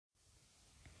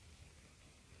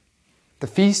The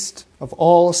Feast of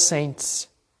All Saints,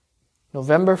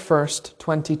 November 1st,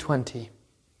 2020.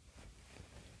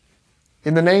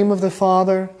 In the name of the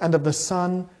Father, and of the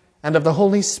Son, and of the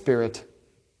Holy Spirit.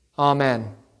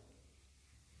 Amen.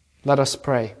 Let us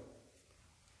pray.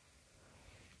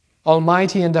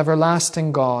 Almighty and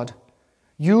everlasting God,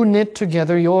 you knit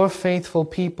together your faithful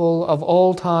people of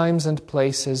all times and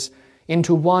places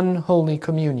into one holy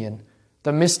communion,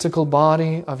 the mystical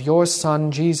body of your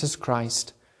Son, Jesus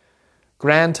Christ.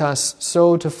 Grant us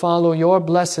so to follow your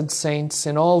blessed saints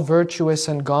in all virtuous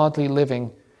and godly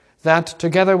living, that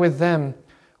together with them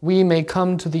we may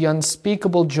come to the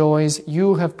unspeakable joys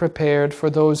you have prepared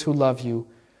for those who love you.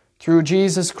 Through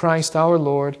Jesus Christ our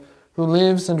Lord, who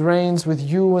lives and reigns with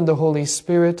you in the Holy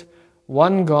Spirit,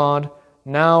 one God,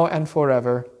 now and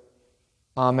forever.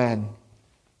 Amen.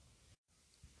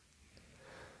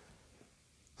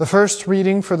 The first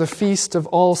reading for the Feast of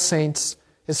All Saints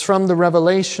is from the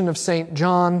Revelation of St.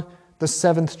 John, the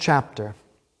 7th chapter.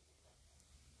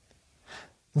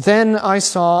 Then I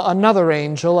saw another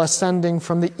angel ascending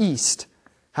from the east,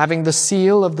 having the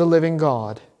seal of the living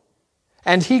God.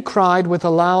 And he cried with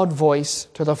a loud voice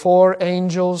to the 4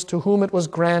 angels to whom it was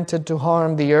granted to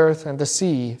harm the earth and the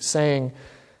sea, saying,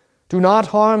 Do not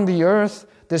harm the earth,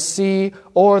 the sea,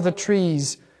 or the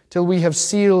trees, till we have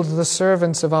sealed the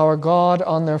servants of our God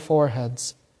on their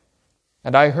foreheads.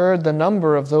 And I heard the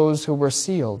number of those who were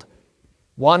sealed,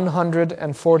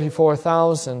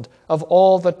 144,000 of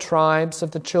all the tribes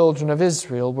of the children of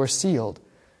Israel were sealed.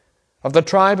 Of the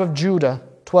tribe of Judah,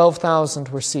 12,000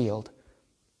 were sealed.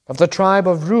 Of the tribe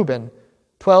of Reuben,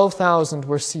 12,000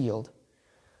 were sealed.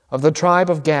 Of the tribe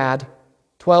of Gad,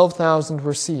 12,000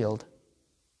 were sealed.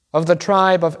 Of the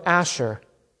tribe of Asher,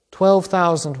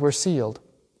 12,000 were sealed.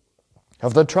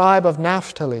 Of the tribe of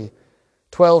Naphtali,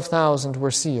 12,000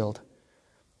 were sealed.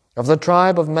 Of the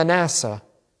tribe of Manasseh,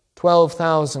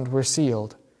 12,000 were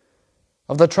sealed.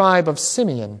 Of the tribe of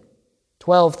Simeon,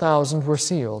 12,000 were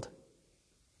sealed.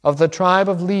 Of the tribe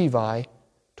of Levi,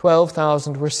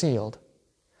 12,000 were sealed.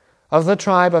 Of the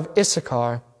tribe of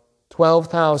Issachar,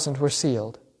 12,000 were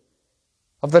sealed.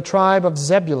 Of the tribe of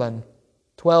Zebulun,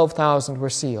 12,000 were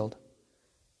sealed.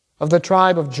 Of the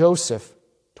tribe of Joseph,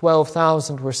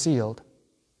 12,000 were sealed.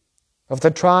 Of the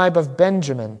tribe of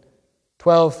Benjamin,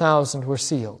 12,000 were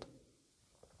sealed.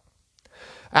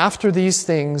 After these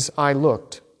things I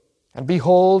looked, and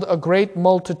behold, a great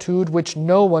multitude which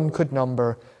no one could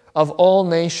number, of all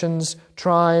nations,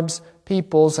 tribes,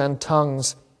 peoples, and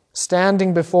tongues,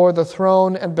 standing before the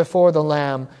throne and before the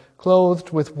Lamb,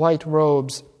 clothed with white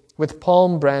robes, with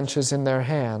palm branches in their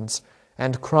hands,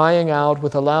 and crying out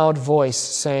with a loud voice,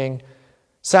 saying,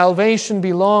 Salvation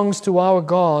belongs to our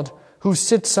God, who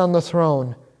sits on the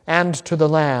throne, and to the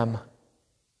Lamb.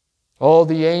 All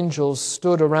the angels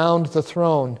stood around the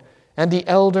throne, and the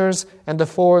elders and the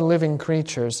 4 living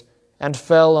creatures, and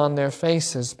fell on their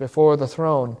faces before the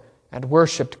throne, and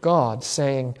worshipped God,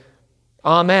 saying,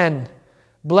 Amen.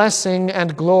 Blessing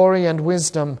and glory and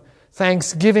wisdom,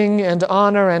 thanksgiving and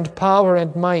honor and power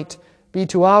and might be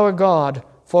to our God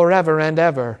forever and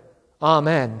ever.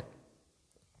 Amen.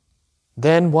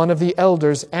 Then one of the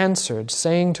elders answered,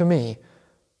 saying to me,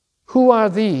 Who are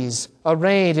these,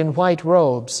 arrayed in white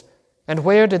robes, and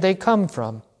where did they come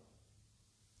from?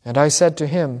 And I said to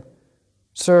him,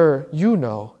 Sir, you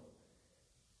know.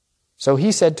 So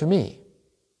he said to me,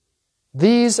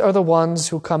 These are the ones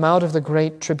who come out of the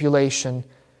great tribulation,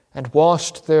 and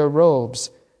washed their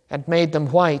robes, and made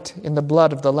them white in the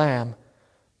blood of the Lamb.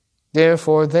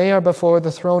 Therefore they are before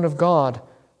the throne of God,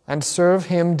 and serve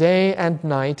him day and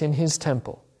night in his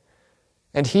temple.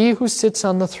 And he who sits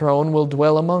on the throne will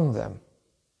dwell among them.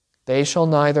 They shall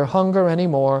neither hunger any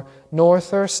more, nor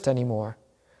thirst any more.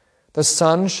 The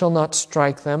sun shall not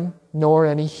strike them, nor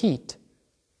any heat.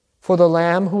 For the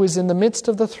Lamb who is in the midst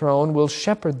of the throne will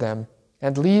shepherd them,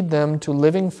 and lead them to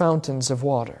living fountains of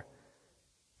water.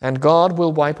 And God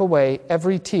will wipe away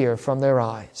every tear from their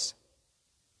eyes.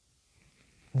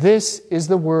 This is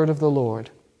the word of the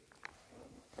Lord.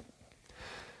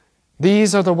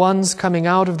 These are the ones coming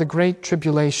out of the great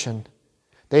tribulation.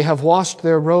 They have washed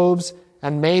their robes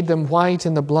and made them white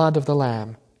in the blood of the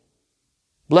Lamb.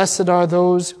 Blessed are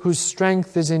those whose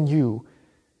strength is in you,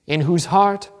 in whose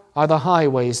heart are the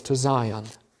highways to Zion.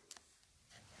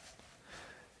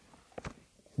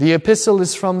 The epistle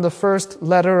is from the first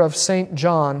letter of St.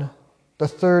 John, the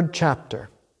 3rd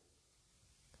chapter.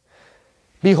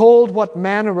 Behold what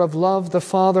manner of love the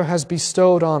Father has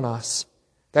bestowed on us,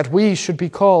 that we should be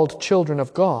called children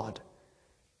of God.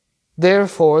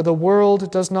 Therefore the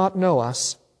world does not know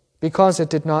us, because it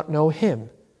did not know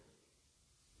him.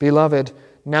 Beloved,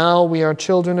 now we are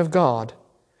children of God,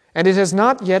 and it has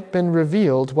not yet been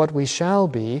revealed what we shall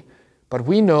be, but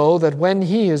we know that when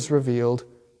he is revealed,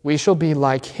 we shall be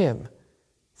like him,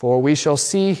 for we shall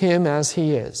see him as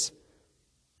he is.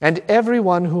 And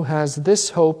everyone who has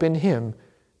this hope in him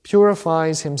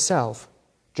purifies himself,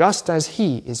 just as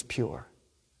he is pure.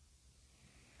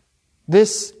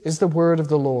 This is the word of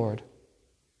the Lord.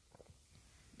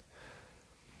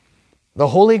 The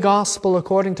Holy Gospel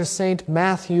according to St.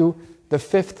 Matthew, the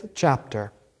 5th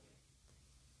chapter.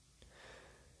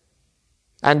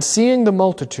 And seeing the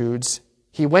multitudes,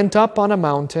 he went up on a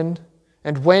mountain,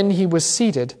 and when he was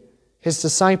seated, his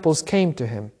disciples came to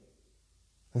him.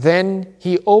 Then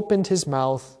he opened his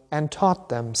mouth and taught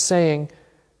them, saying,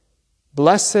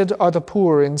 Blessed are the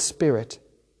poor in spirit,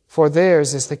 for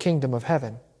theirs is the kingdom of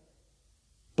heaven.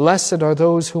 Blessed are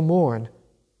those who mourn,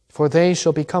 for they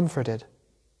shall be comforted.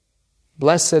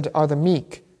 Blessed are the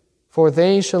meek, for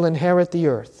they shall inherit the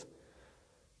earth.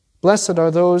 Blessed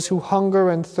are those who hunger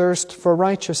and thirst for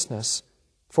righteousness,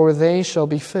 for they shall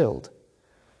be filled.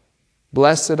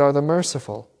 Blessed are the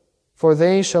merciful, for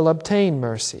they shall obtain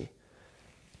mercy.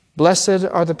 Blessed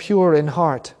are the pure in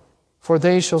heart, for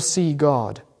they shall see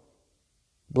God.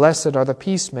 Blessed are the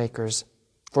peacemakers,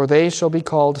 for they shall be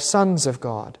called sons of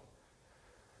God.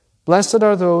 Blessed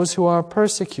are those who are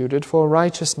persecuted for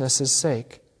righteousness'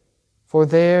 sake, for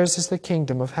theirs is the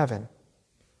kingdom of heaven.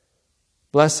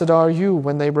 Blessed are you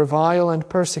when they revile and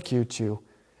persecute you,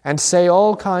 and say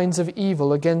all kinds of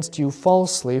evil against you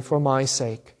falsely for my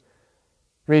sake.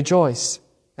 Rejoice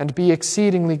and be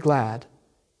exceedingly glad,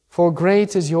 for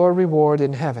great is your reward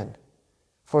in heaven,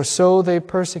 for so they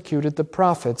persecuted the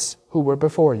prophets who were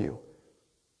before you.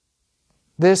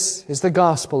 This is the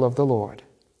gospel of the Lord.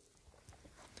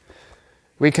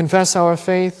 We confess our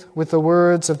faith with the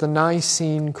words of the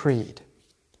Nicene Creed.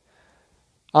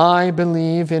 I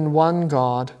believe in one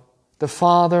God, the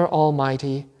Father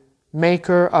Almighty,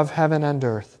 maker of heaven and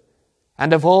earth,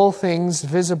 and of all things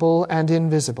visible and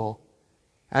invisible,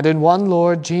 and in one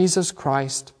Lord Jesus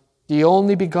Christ, the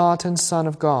only begotten Son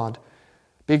of God,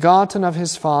 begotten of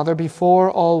his Father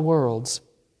before all worlds,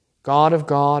 God of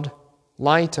God,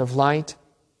 light of light,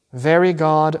 very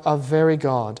God of very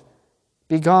God,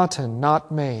 begotten,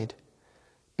 not made,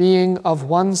 being of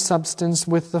one substance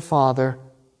with the Father,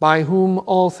 by whom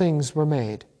all things were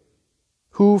made,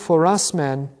 who for us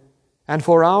men and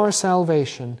for our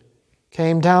salvation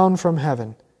came down from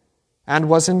heaven, and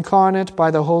was incarnate by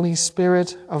the Holy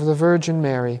Spirit of the Virgin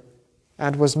Mary,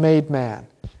 and was made man,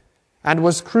 and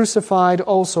was crucified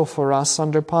also for us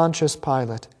under Pontius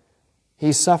Pilate.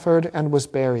 He suffered and was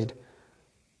buried.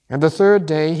 And the third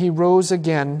day he rose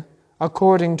again,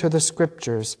 according to the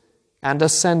Scriptures, and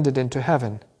ascended into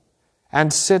heaven,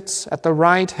 and sits at the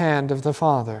right hand of the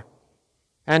Father.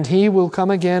 And he will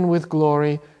come again with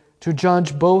glory to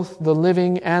judge both the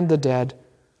living and the dead,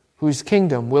 whose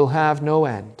kingdom will have no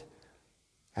end.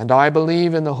 And I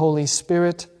believe in the Holy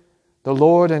Spirit, the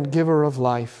Lord and giver of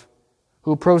life,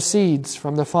 who proceeds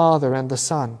from the Father and the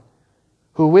Son,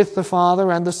 who with the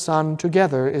Father and the Son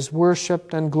together is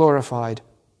worshipped and glorified,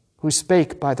 who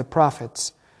spake by the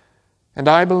prophets. And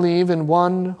I believe in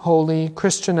one holy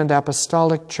Christian and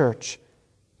apostolic church.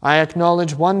 I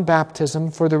acknowledge one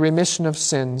baptism for the remission of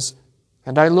sins,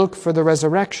 and I look for the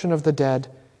resurrection of the dead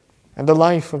and the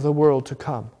life of the world to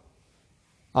come.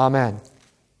 Amen.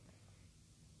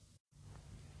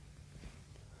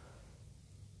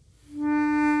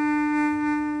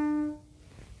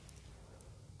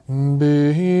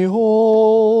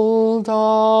 Behold, a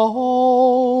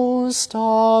host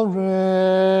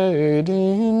arrayed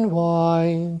in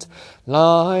white,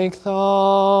 like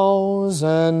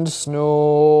 1,000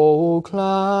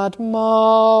 snow-clad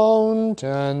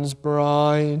mountains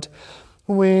bright.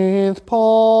 With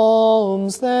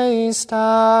palms they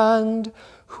stand.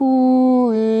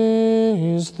 Who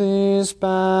is this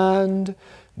band?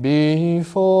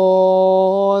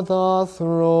 Before the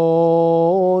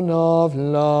throne of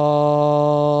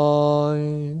light.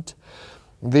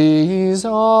 These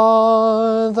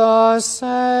are the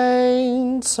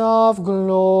saints of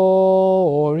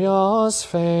glorious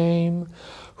fame,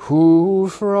 who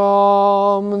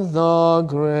from the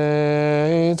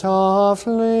great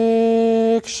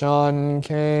affliction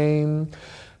came,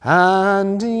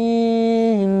 and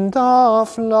in the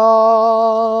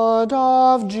flood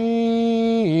of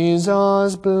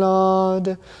Jesus'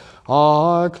 blood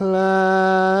are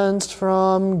cleansed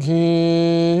from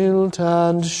guilt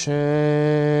and shame.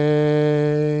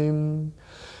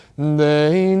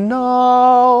 They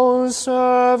now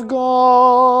serve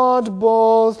God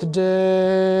both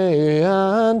day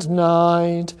and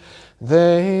night.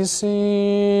 They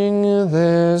sing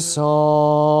their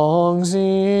songs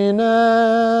in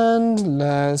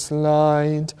endless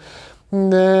light.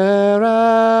 Their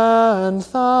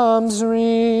anthems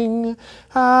ring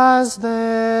as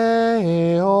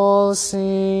they all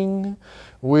sing,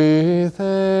 with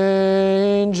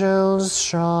angels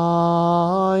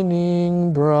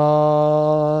shining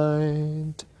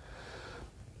bright.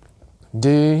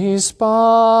 Despised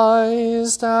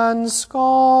and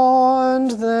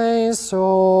scorned they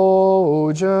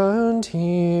sojourned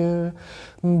here,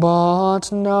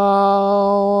 but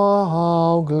now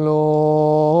how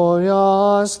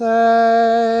glorious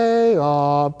they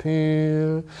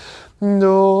appear.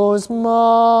 Those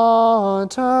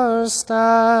martyrs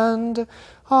stand,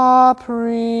 a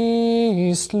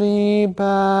priestly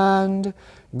band,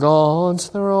 God's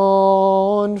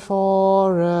throne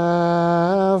forever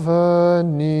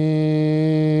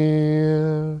near.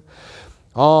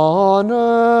 On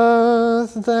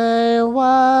earth they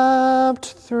wept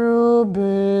through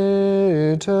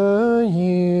bitter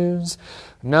years.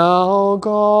 Now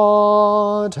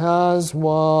God has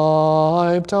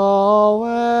wiped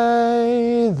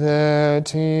away their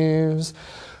tears,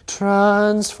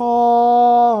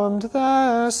 transformed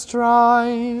their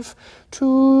strife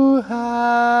to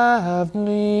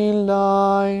heavenly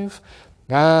life,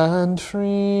 and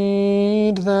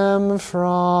freed them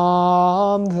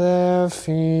from their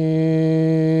fears.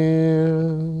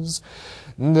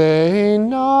 They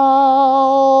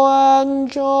now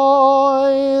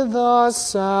enjoy the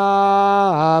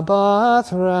Sabbath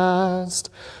rest,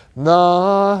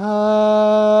 the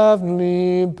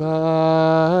heavenly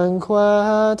banquet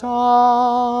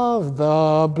of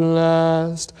the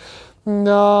blessed.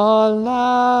 The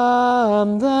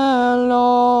Lamb, their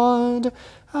Lord,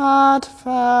 at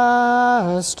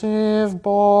festive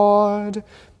board,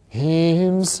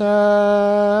 Himself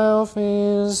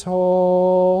is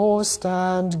host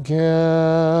and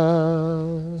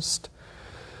guest.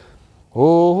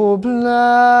 O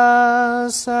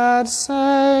blessed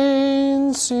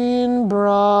saints in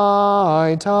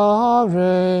bright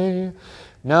array,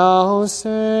 now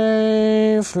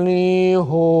safely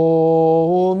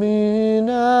home in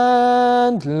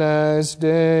endless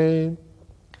day.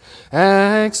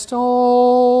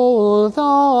 Extol the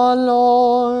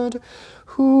Lord,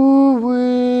 who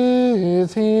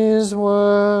with His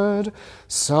word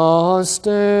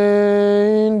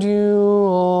sustained you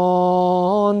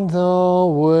on the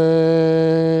way.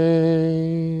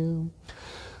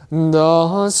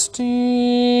 The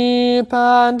steep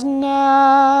and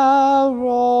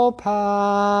narrow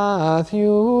path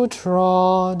you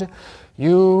trod,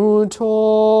 you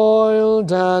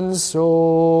toiled and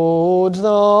sowed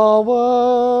the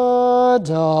word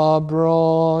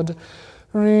abroad.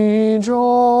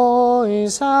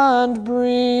 Rejoice and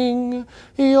bring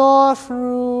your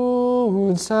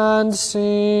fruits and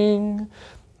sing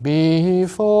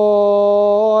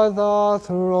before the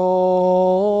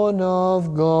throne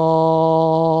of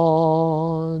God.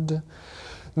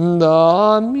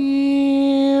 The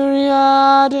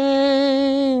myriad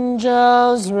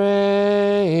angels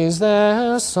raise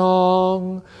their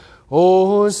song.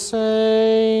 O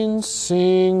saints,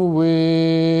 sing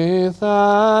with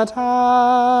that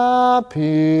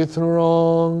happy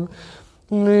throng.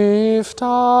 Lift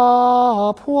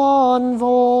up one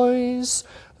voice,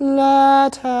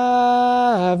 let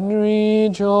heaven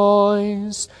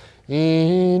rejoice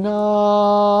in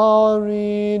our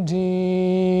Redeemer's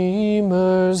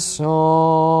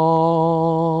song.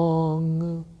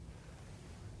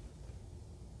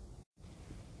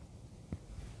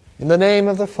 In the name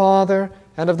of the Father,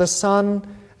 and of the Son,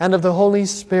 and of the Holy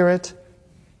Spirit.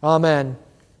 Amen.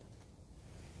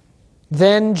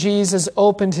 Then Jesus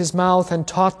opened His mouth and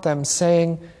taught them,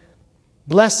 saying,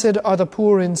 Blessed are the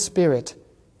poor in spirit,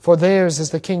 for theirs is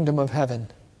the kingdom of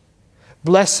heaven.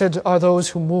 Blessed are those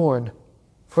who mourn,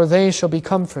 for they shall be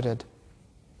comforted.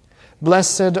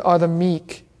 Blessed are the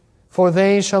meek, for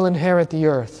they shall inherit the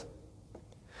earth.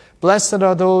 Blessed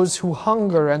are those who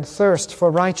hunger and thirst for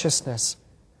righteousness,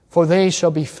 for they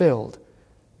shall be filled.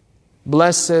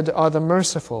 Blessed are the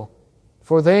merciful,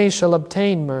 for they shall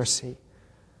obtain mercy.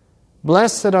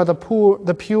 Blessed are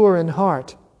the pure in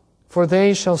heart, for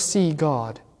they shall see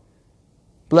God.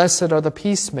 Blessed are the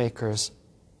peacemakers,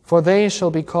 for they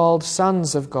shall be called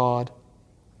sons of God.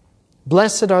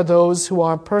 Blessed are those who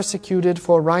are persecuted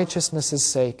for righteousness'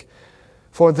 sake,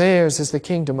 for theirs is the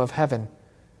kingdom of heaven.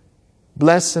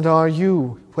 Blessed are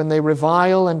you when they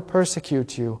revile and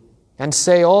persecute you, and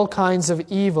say all kinds of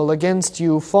evil against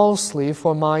you falsely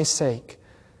for my sake.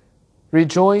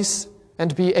 Rejoice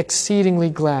and be exceedingly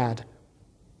glad,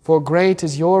 for great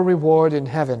is your reward in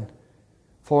heaven,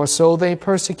 for so they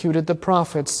persecuted the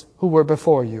prophets who were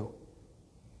before you.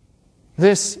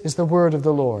 This is the word of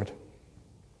the Lord.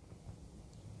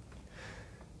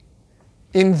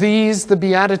 In these, the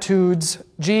Beatitudes,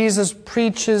 Jesus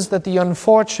preaches that the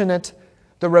unfortunate,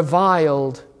 the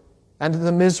reviled, and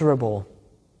the miserable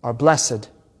are blessed.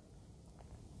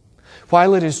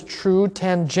 While it is true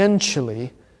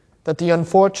tangentially that the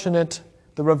unfortunate,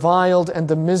 the reviled, and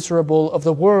the miserable of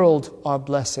the world are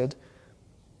blessed,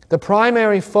 the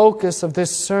primary focus of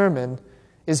this sermon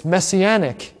is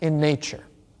messianic in nature.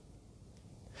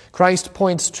 Christ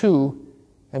points to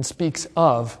and speaks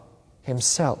of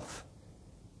himself.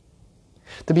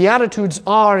 The Beatitudes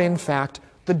are, in fact,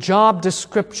 the job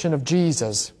description of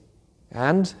Jesus,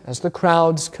 and, as the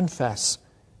crowds confess,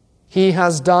 he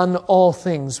has done all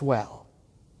things well.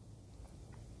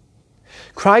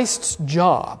 Christ's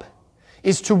job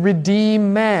is to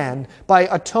redeem man by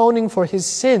atoning for his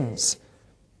sins,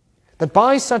 that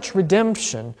by such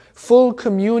redemption, full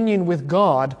communion with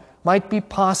God might be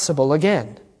possible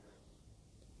again.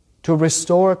 To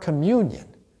restore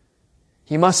communion,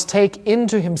 he must take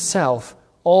into himself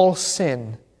all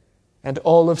sin and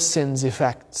all of sin's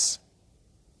effects.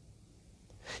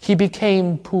 He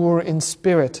became poor in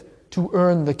spirit to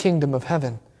earn the kingdom of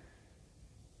heaven.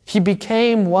 He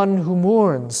became one who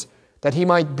mourns that he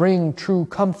might bring true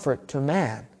comfort to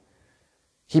man.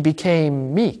 He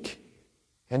became meek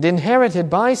and inherited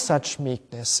by such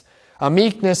meekness, a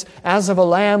meekness as of a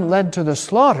lamb led to the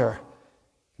slaughter,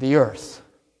 the earth.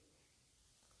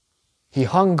 He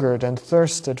hungered and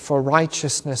thirsted for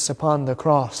righteousness upon the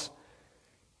cross,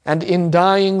 and in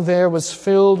dying there was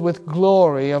filled with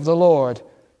glory of the Lord,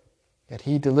 yet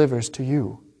he delivers to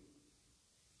you.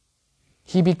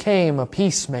 He became a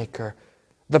peacemaker,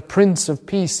 the Prince of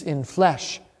Peace in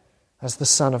flesh, as the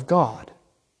Son of God.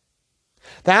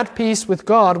 That peace with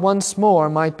God once more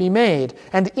might be made,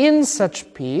 and in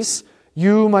such peace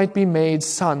you might be made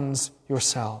sons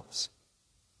yourselves.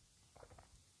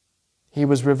 He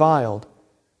was reviled,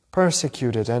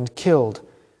 persecuted, and killed,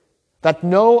 that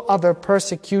no other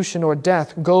persecution or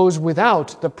death goes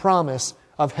without the promise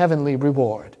of heavenly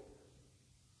reward.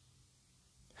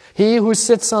 He who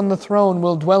sits on the throne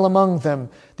will dwell among them,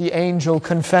 the angel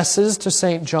confesses to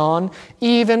St. John,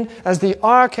 even as the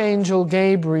archangel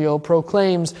Gabriel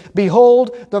proclaims,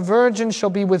 "Behold, the virgin shall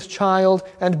be with child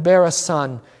and bear a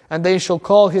son, and they shall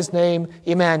call his name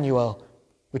Emmanuel,"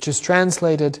 which is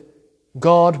translated,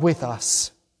 God with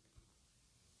us.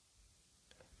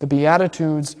 The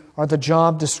Beatitudes are the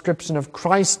job description of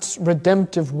Christ's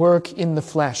redemptive work in the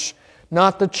flesh,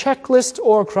 not the checklist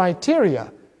or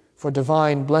criteria for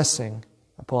divine blessing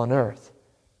upon earth.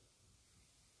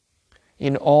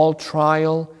 In all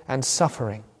trial and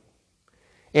suffering,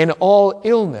 in all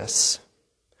illness,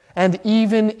 and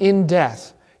even in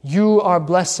death, you are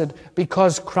blessed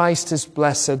because Christ is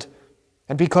blessed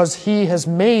and because he has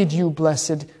made you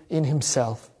blessed in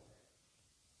himself.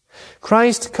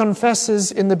 Christ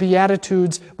confesses in the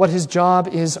Beatitudes what his job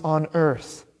is on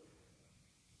earth.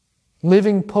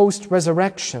 Living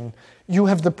post-resurrection, you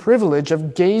have the privilege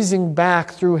of gazing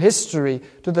back through history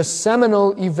to the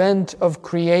seminal event of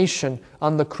creation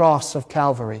on the cross of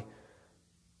Calvary.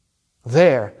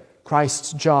 There,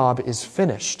 Christ's job is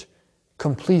finished,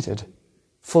 completed,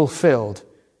 fulfilled,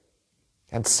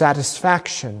 and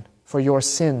satisfaction for your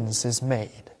sins is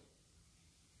made.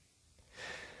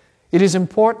 It is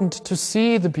important to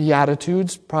see the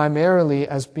Beatitudes primarily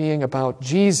as being about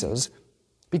Jesus,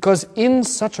 because in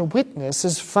such a witness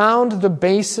is found the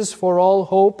basis for all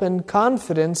hope and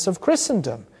confidence of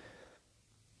Christendom.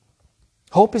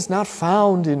 Hope is not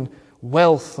found in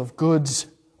wealth of goods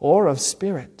or of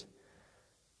spirit.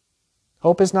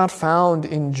 Hope is not found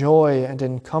in joy and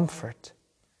in comfort.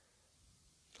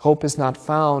 Hope is not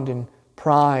found in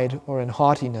pride or in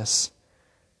haughtiness.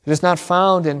 It is not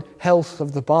found in health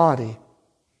of the body.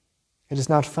 It is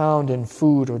not found in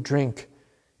food or drink,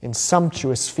 in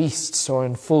sumptuous feasts or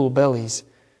in full bellies.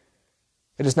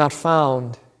 It is not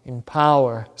found in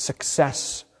power,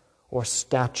 success, or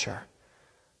stature.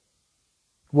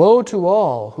 Woe to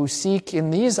all who seek in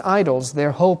these idols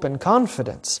their hope and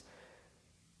confidence,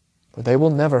 for they will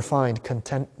never find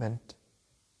contentment.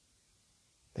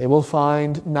 They will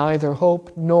find neither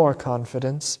hope nor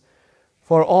confidence,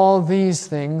 for all these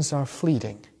things are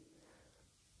fleeting.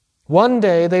 One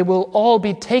day they will all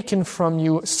be taken from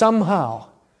you somehow,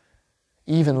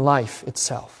 even life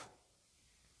itself.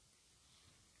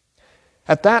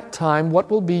 At that time, what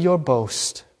will be your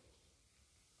boast?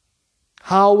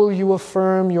 How will you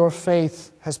affirm your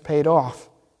faith has paid off?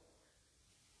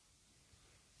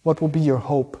 What will be your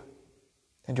hope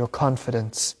and your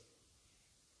confidence?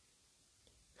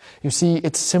 You see,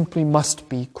 it simply must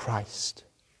be Christ.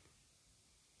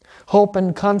 Hope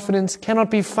and confidence cannot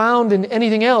be found in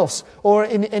anything else or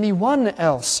in anyone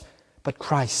else but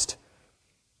Christ,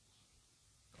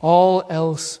 All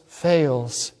else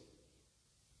fails,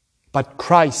 but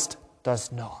Christ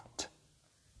does not.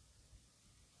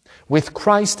 With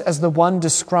Christ as the one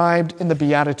described in the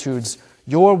Beatitudes,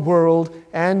 your world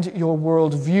and your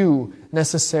worldview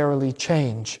necessarily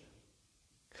change.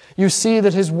 You see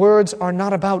that his words are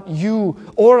not about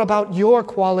you or about your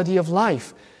quality of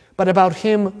life, but about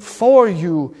him for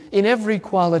you in every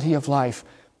quality of life,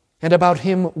 and about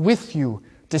him with you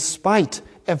despite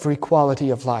every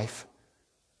quality of life.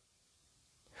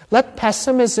 Let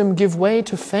pessimism give way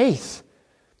to faith.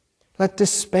 Let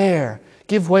despair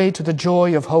give way to the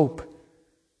joy of hope.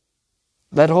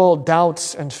 Let all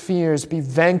doubts and fears be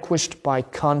vanquished by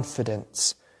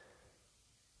confidence.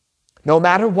 No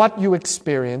matter what you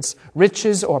experience,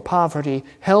 riches or poverty,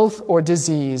 health or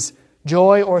disease,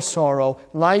 joy or sorrow,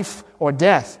 life or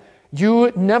death,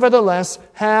 you nevertheless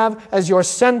have as your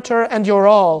center and your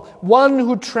all one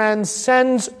who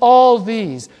transcends all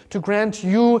these to grant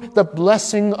you the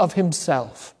blessing of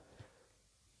himself.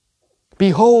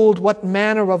 Behold what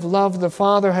manner of love the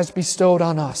Father has bestowed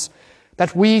on us,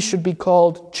 that we should be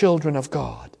called children of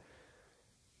God.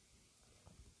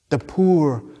 The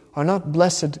poor are not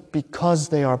blessed because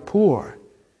they are poor,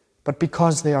 but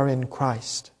because they are in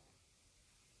Christ.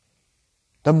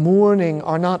 The mourning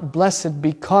are not blessed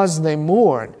because they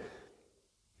mourn,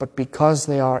 but because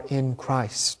they are in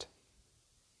Christ.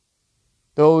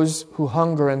 Those who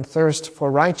hunger and thirst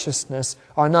for righteousness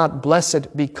are not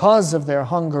blessed because of their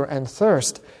hunger and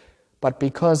thirst, but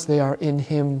because they are in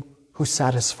him who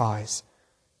satisfies.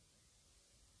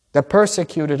 The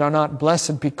persecuted are not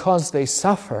blessed because they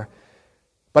suffer,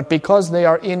 but because they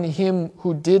are in him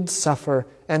who did suffer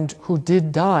and who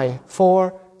did die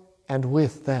for and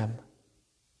with them.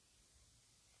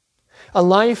 A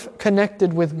life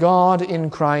connected with God in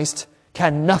Christ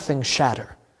can nothing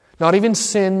shatter, not even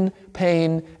sin,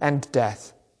 pain, and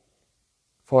death.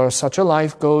 For such a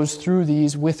life goes through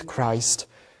these with Christ,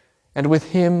 and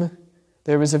with him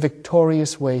there is a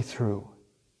victorious way through.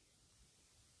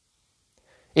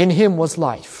 In him was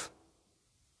life,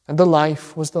 and the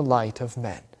life was the light of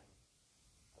men.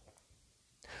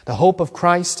 The hope of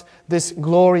Christ, this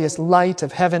glorious light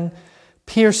of heaven,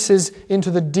 pierces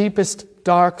into the deepest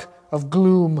dark of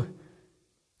gloom,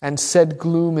 and said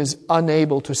gloom is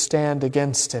unable to stand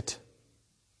against it.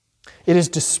 It is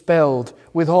dispelled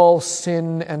with all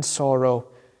sin and sorrow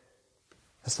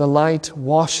as the light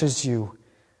washes you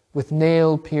with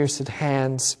nail-pierced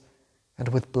hands and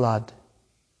with blood.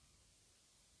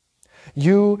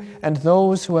 You and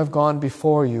those who have gone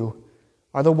before you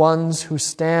are the ones who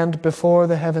stand before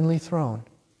the heavenly throne.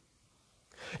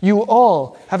 You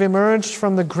all have emerged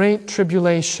from the great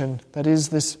tribulation that is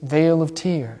this vale of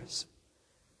tears.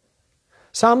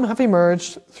 Some have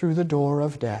emerged through the door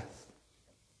of death.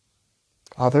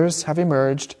 Others have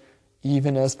emerged,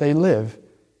 even as they live,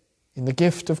 in the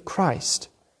gift of Christ,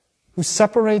 who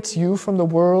separates you from the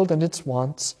world and its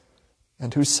wants,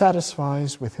 and who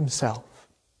satisfies with himself.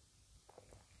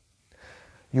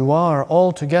 You are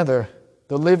altogether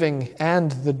the living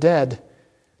and the dead,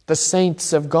 the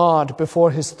saints of God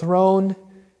before his throne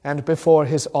and before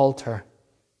his altar.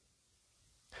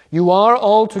 You are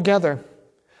altogether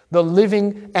the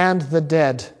living and the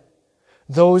dead,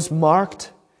 those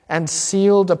marked and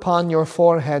sealed upon your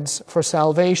foreheads for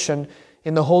salvation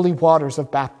in the holy waters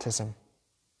of baptism.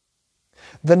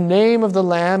 The name of the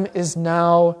Lamb is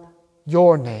now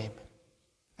your name,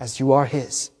 as you are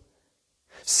his,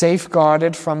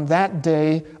 safeguarded from that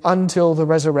day until the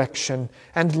resurrection,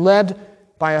 and led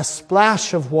by a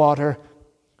splash of water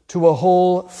to a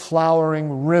whole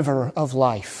flowering river of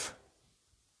life.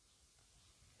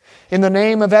 In the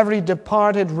name of every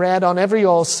departed read on every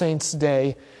All Saints'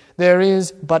 Day, there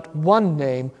is but one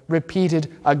name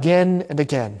repeated again and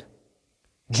again: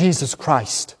 Jesus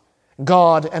Christ,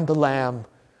 God and the Lamb,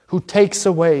 who takes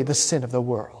away the sin of the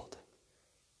world.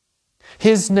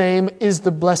 His name is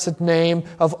the blessed name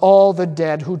of all the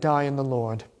dead who die in the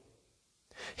Lord.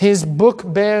 His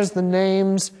book bears the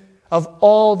names of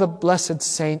all the blessed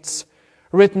saints,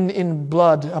 written in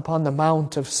blood upon the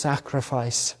mount of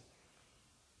sacrifice.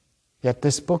 Yet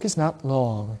this book is not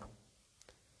long,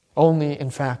 only, in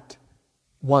fact,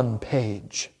 one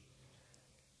page.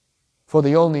 For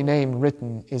the only name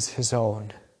written is his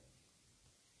own.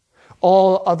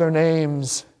 All other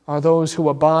names are those who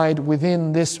abide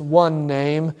within this one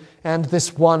name and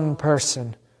this one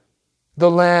person: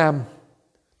 the Lamb,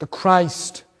 the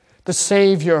Christ, the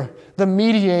Savior, the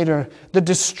Mediator, the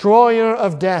Destroyer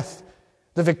of death,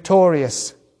 the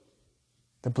Victorious,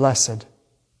 the Blessed.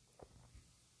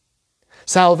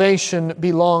 Salvation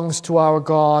belongs to our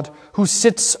God, who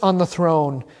sits on the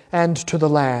throne, and to the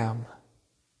Lamb.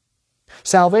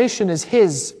 Salvation is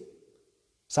His.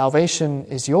 Salvation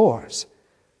is yours.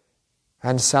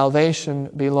 And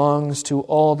salvation belongs to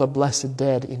all the blessed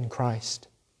dead in Christ.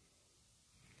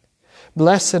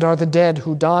 Blessed are the dead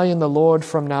who die in the Lord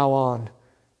from now on,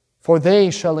 for they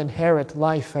shall inherit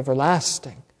life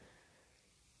everlasting.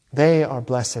 They are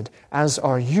blessed, as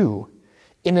are you,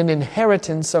 in an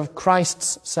inheritance of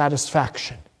Christ's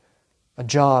satisfaction, a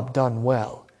job done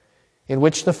well, in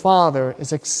which the Father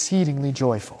is exceedingly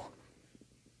joyful.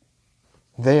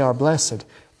 They are blessed,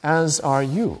 as are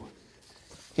you,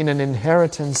 in an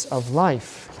inheritance of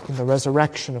life in the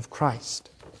resurrection of Christ.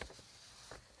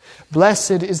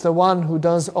 Blessed is the one who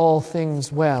does all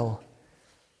things well.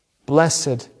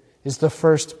 Blessed is the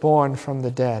firstborn from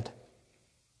the dead.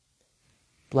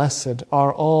 Blessed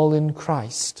are all in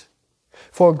Christ,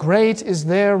 for great is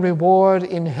their reward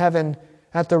in heaven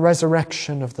at the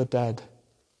resurrection of the dead.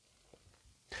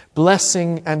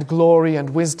 Blessing and glory and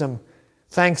wisdom,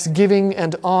 thanksgiving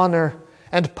and honor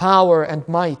and power and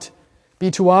might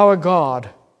be to our God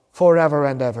forever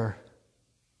and ever.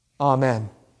 Amen.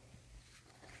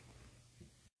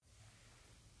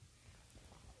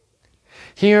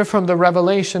 Hear from the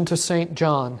Revelation to St.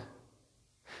 John.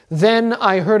 Then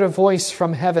I heard a voice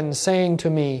from heaven saying to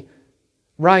me,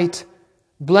 Write,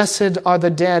 Blessed are the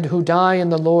dead who die in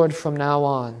the Lord from now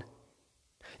on.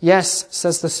 Yes,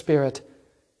 says the Spirit,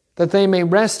 that they may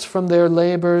rest from their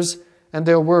labors and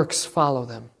their works follow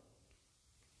them.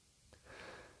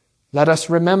 Let us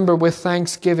remember with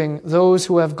thanksgiving those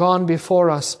who have gone before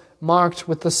us, marked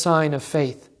with the sign of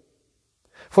faith.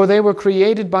 For they were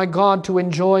created by God to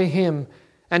enjoy Him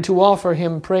and to offer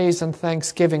Him praise and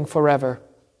thanksgiving forever.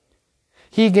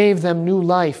 He gave them new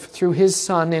life through His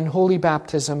Son in holy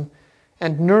baptism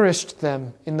and nourished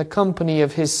them in the company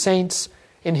of His saints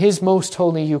in His most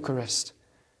holy Eucharist.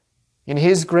 In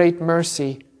His great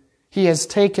mercy, He has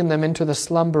taken them into the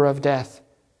slumber of death,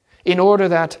 in order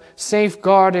that,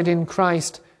 safeguarded in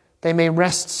Christ, they may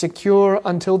rest secure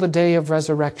until the day of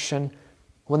resurrection,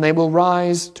 when they will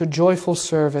rise to joyful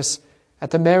service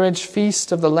at the marriage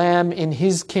feast of the Lamb in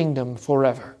His kingdom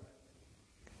forever.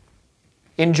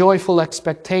 In joyful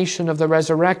expectation of the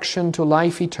resurrection to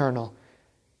life eternal,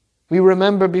 we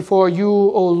remember before You,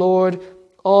 O Lord,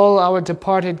 all our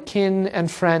departed kin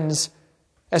and friends,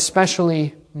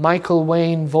 especially Michael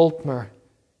Wayne Voltmer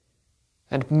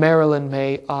and Marilyn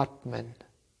May Ottman,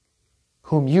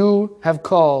 whom You have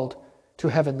called to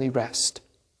heavenly rest.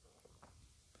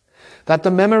 That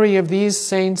the memory of these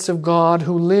saints of God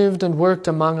who lived and worked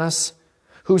among us,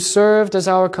 who served as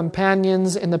our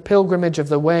companions in the pilgrimage of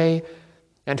the way,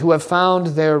 and who have found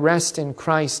their rest in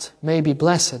Christ, may be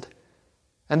blessed,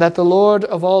 and that the Lord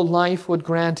of all life would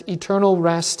grant eternal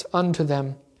rest unto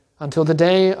them until the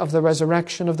day of the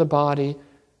resurrection of the body,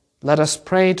 let us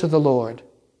pray to the Lord.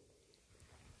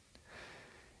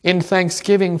 In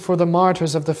thanksgiving for the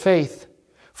martyrs of the faith,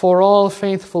 for all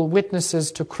faithful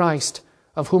witnesses to Christ,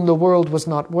 of whom the world was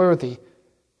not worthy,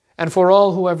 and for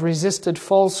all who have resisted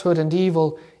falsehood and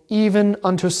evil, even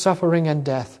unto suffering and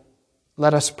death,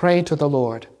 let us pray to the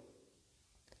Lord.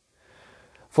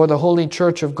 For the holy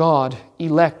Church of God,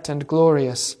 elect and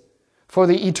glorious, for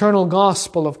the eternal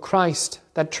gospel of Christ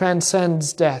that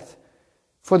transcends death,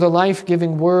 for the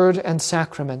life-giving word and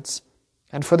sacraments,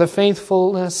 and for the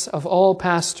faithfulness of all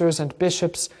pastors and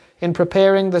bishops in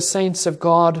preparing the saints of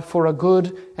God for a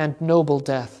good and noble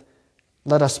death,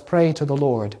 let us pray to the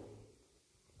Lord.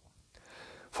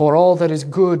 For all that is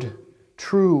good,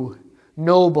 true,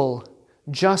 noble,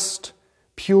 just,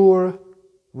 pure,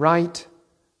 right,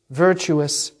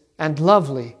 virtuous, and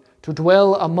lovely to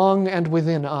dwell among and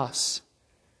within us,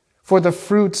 for the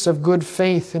fruits of good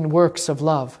faith in works of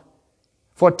love,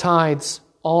 for tithes,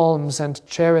 alms, and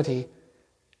charity,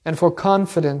 and for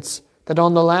confidence that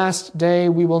on the last day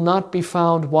we will not be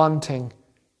found wanting,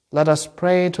 let us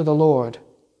pray to the Lord.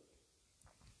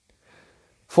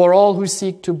 For all who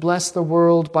seek to bless the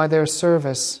world by their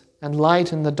service and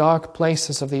lighten the dark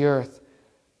places of the earth,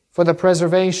 for the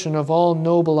preservation of all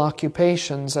noble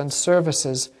occupations and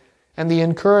services and the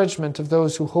encouragement of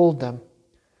those who hold them,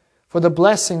 for the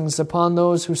blessings upon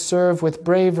those who serve with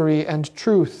bravery and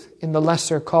truth in the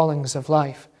lesser callings of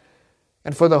life,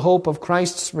 and for the hope of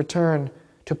Christ's return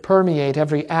to permeate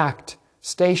every act,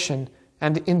 station,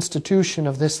 and institution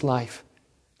of this life,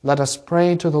 let us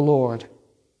pray to the Lord.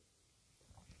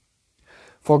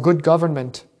 For good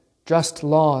government, just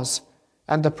laws,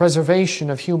 and the preservation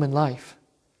of human life,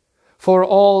 for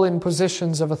all in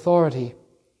positions of authority,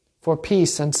 for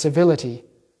peace and civility,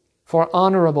 for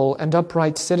honorable and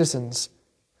upright citizens,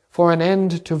 for an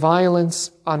end to violence,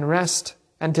 unrest,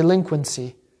 and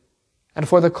delinquency, And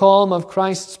for the calm of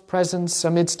Christ's presence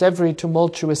amidst every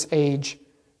tumultuous age,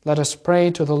 let us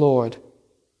pray to the Lord.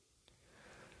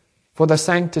 For the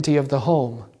sanctity of the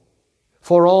home,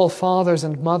 for all fathers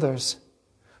and mothers,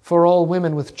 for all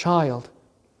women with child,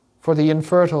 for the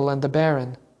infertile and the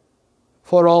barren,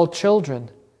 for all children,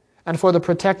 and for the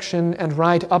protection and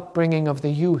right upbringing of the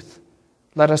youth,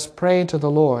 let us pray to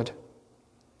the Lord.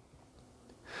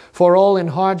 For all in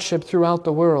hardship throughout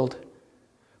the world,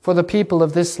 for the people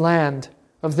of this land,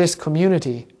 of this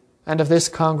community, and of this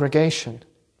congregation,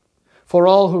 for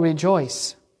all who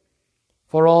rejoice,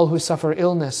 for all who suffer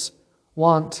illness,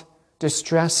 want,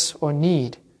 distress, or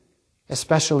need,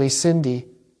 especially Cindy,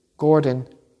 Gordon,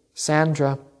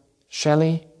 Sandra,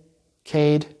 Shelley,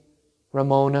 Cade,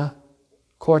 Ramona,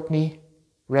 Courtney,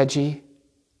 Reggie,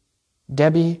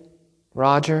 Debbie,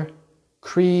 Roger,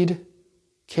 Creed,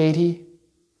 Katie,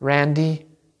 Randy,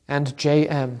 and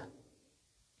J.M.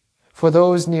 For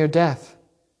those near death,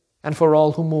 and for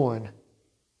all who mourn,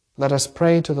 let us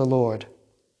pray to the Lord.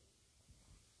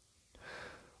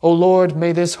 O Lord,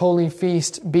 may this holy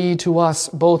feast be to us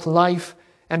both life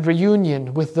and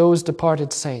reunion with those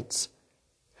departed saints.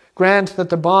 Grant that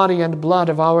the body and blood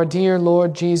of our dear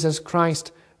Lord Jesus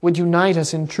Christ would unite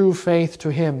us in true faith to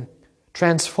Him,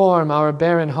 transform our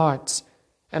barren hearts,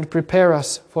 and prepare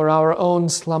us for our own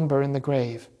slumber in the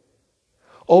grave.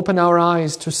 Open our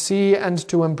eyes to see and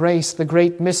to embrace the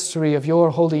great mystery of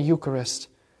your Holy Eucharist.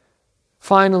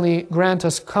 Finally, grant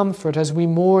us comfort as we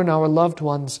mourn our loved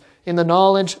ones in the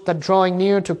knowledge that drawing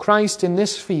near to Christ in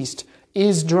this feast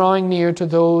is drawing near to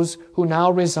those who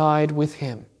now reside with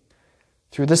Him.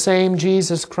 Through the same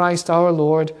Jesus Christ our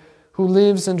Lord, who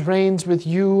lives and reigns with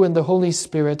you and the Holy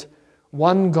Spirit,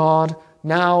 one God,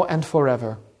 now and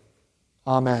forever.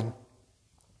 Amen.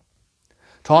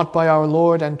 Taught by our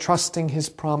Lord and trusting His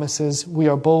promises, we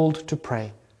are bold to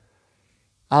pray.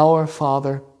 Our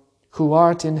Father, who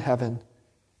art in heaven,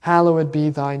 hallowed be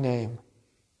thy name.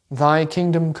 Thy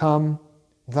kingdom come,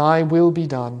 thy will be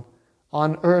done,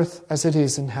 on earth as it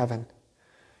is in heaven.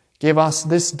 Give us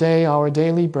this day our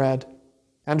daily bread,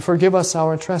 and forgive us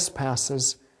our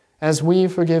trespasses, as we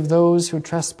forgive those who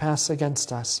trespass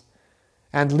against us.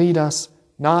 And lead us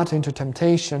not into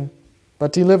temptation,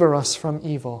 but deliver us from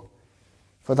evil.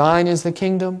 For thine is the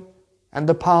kingdom, and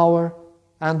the power,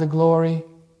 and the glory,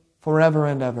 forever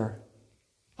and ever.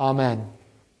 Amen.